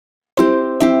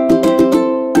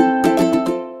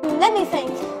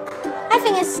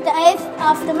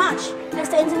of the March is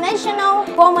the International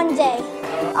Women's Day?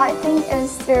 I think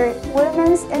it's the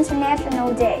Women's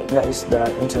International Day. That is the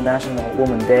International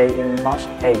Women's Day in March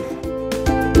 8th.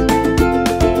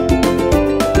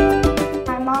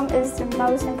 My mom is the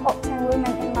most important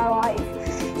woman in my life.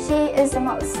 She is the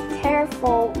most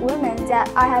careful woman that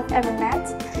I have ever met.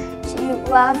 She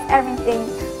loves everything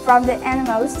from the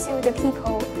animals to the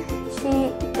people.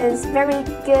 She is very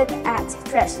good at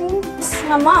dressing. It's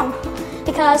my mom,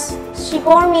 because she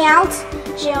bore me out.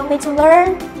 She helped me to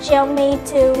learn. She helped me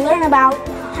to learn about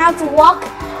how to walk,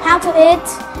 how to eat,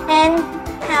 and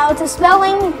how to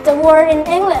spelling the word in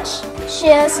English. She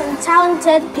is a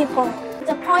talented people.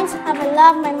 The point of I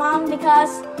love my mom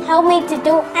because helped me to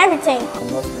do everything.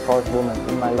 The most important woman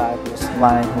in my life is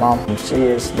my mom. She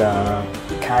is the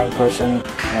kind person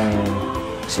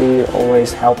and she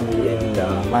always helped me in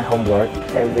my homework.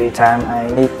 Every time I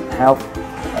need help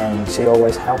and she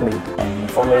always helped me.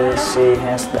 And for me, she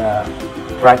has the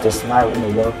brightest smile in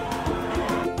the world.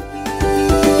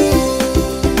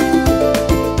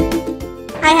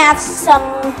 I have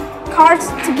some cards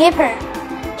to give her.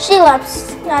 She loves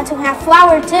to have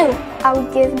flower too. I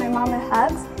will give my mom a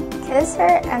hug, kiss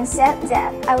her, and say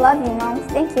that I love you, Mom.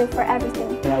 Thank you for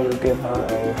everything. I will give her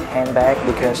a handbag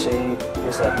because she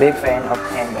is a big fan of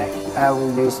handbag. I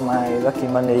will use my lucky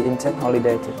money in Tết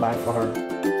holiday to buy for her.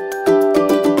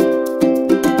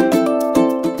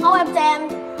 All of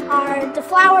them are the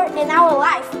flower in our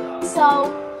life,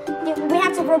 so we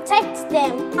have to protect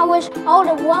them. I wish all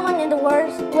the women in the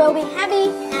world will be happy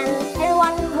and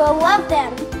everyone will love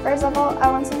them. First of all, I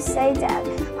want to say that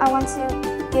I want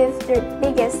to give the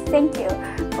biggest thank you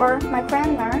for my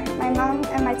grandma, my mom,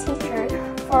 and my teacher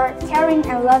for caring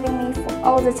and loving me for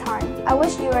all the time. I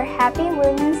wish you a happy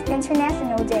Women's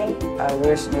International Day. I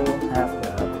wish you have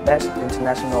the best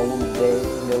International Women's Day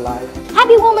in your life.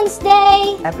 Happy Women's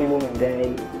Day! Happy Women's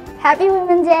Day! Happy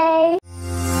Women's Day!